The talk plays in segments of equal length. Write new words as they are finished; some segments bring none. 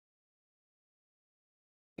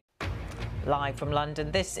Live from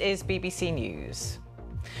London, this is BBC News.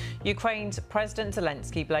 Ukraine's President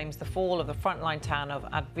Zelensky blames the fall of the frontline town of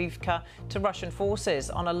Avdiivka to Russian forces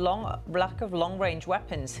on a lack of long-range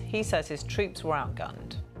weapons. He says his troops were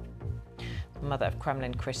outgunned. The mother of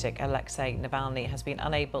Kremlin critic Alexei Navalny has been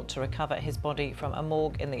unable to recover his body from a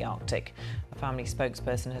morgue in the Arctic. A family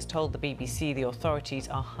spokesperson has told the BBC the authorities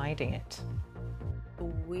are hiding it.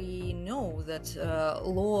 We know that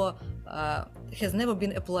law has never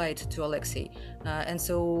been applied to Alexei, and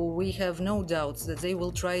so we have no doubts that they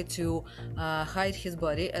will try to hide his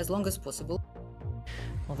body as long as possible.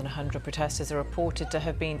 More than 100 protesters are reported to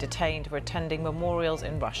have been detained for attending memorials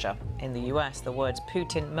in Russia. In the US, the words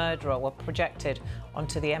 "Putin murderer" were projected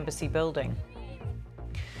onto the embassy building.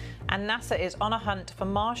 And NASA is on a hunt for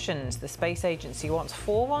Martians. The space agency wants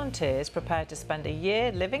 4 volunteers prepared to spend a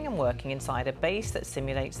year living and working inside a base that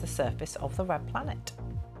simulates the surface of the red planet.